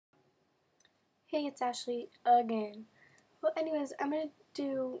Hey, it's Ashley again. Well, anyways, I'm going to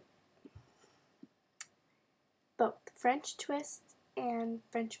do both French twist and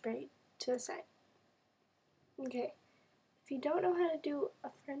French braid to the side. Okay, if you don't know how to do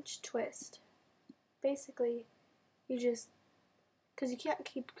a French twist, basically you just, because you can't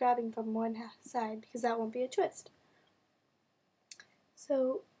keep grabbing from one side because that won't be a twist.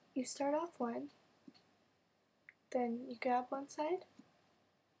 So you start off one, then you grab one side,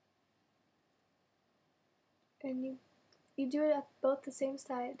 and you do it at both the same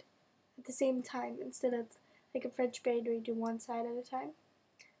side at the same time instead of like a French braid where you do one side at a time.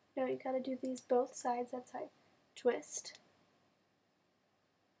 No, you gotta do these both sides at a time. Twist.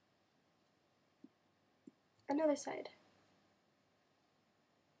 Another side.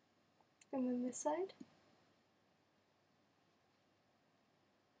 And then this side.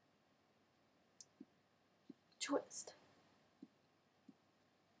 Twist.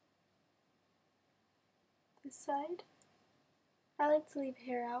 This side. I like to leave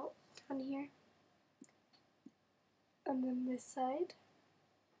hair out on here. And then this side.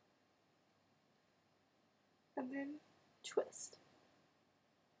 And then twist.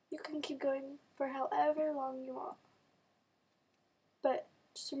 You can keep going for however long you want. But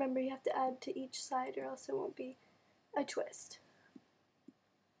just remember you have to add to each side or else it won't be a twist.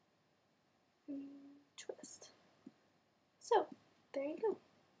 Twist. So, there you go.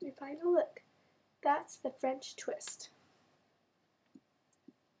 Your final look. That's the French twist.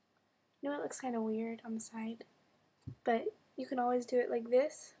 I know it looks kind of weird on the side, but you can always do it like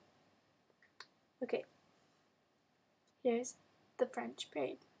this. Okay, here's the French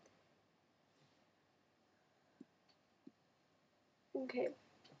braid. Okay,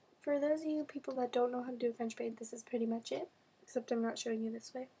 for those of you people that don't know how to do a French braid, this is pretty much it, except I'm not showing you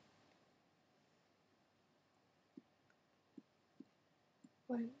this way.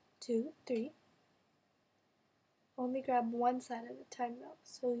 1, 2, 3. Only grab one side at a time though,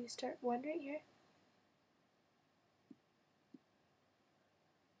 so you start one right here.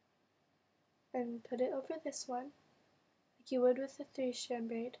 And put it over this one, like you would with a 3-strand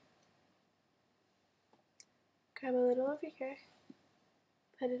braid. Grab a little over here,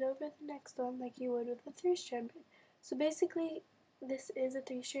 put it over the next one like you would with a 3-strand braid. So basically, this is a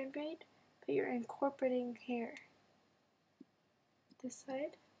 3-strand braid, but you're incorporating hair. This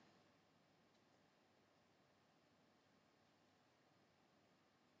side.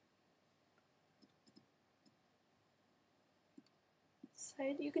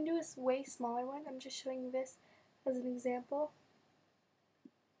 Side. You can do a way smaller one. I'm just showing you this as an example.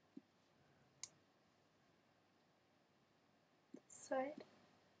 This side.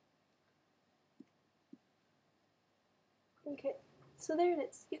 Okay, so there it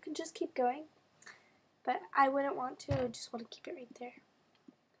is. You can just keep going, but I wouldn't want to. I would just want to keep it right there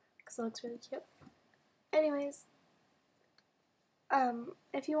because it looks really cute. Anyways,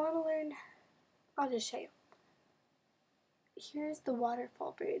 if you want to learn, I'll just show you. Here's the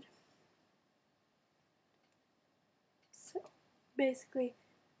waterfall braid. So basically,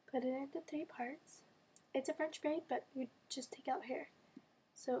 put it into 3 parts. It's a French braid, but you just take out hair.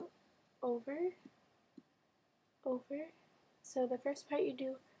 So over, over. So the first part you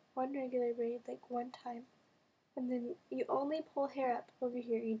do one regular braid, like one time, and then you only pull hair up over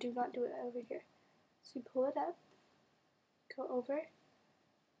here. You do not do it over here. So you pull it up, go over.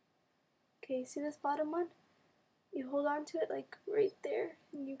 Okay, you see this bottom one? You hold on to it like right there,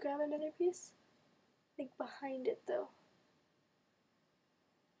 and you grab another piece, like behind it though.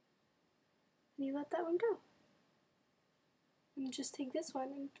 And you let that one go. And just take this one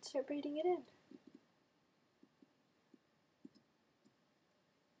and start braiding it in.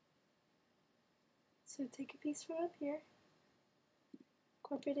 So take a piece from up here,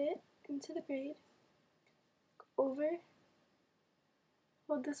 incorporate it into the braid, go over,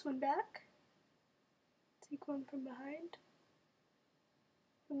 hold this one back, take one from behind,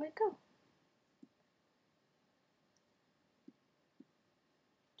 and let go.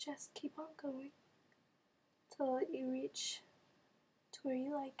 Just keep on going until you reach to where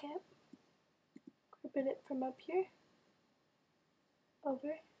you like it. Incorporate it from up here,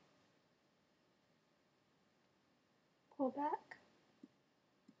 over, pull back,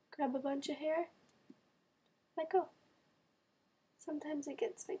 grab a bunch of hair, let go. Sometimes it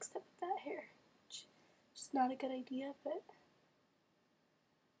gets mixed up with that hair, which is not a good idea, but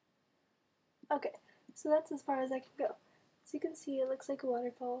okay, so that's as far as I can go. As you can see, it looks like a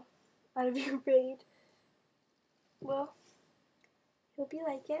waterfall out of your braid. Well, hope you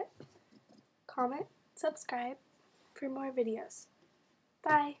like it. Comment, subscribe for more videos.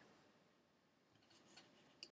 Bye!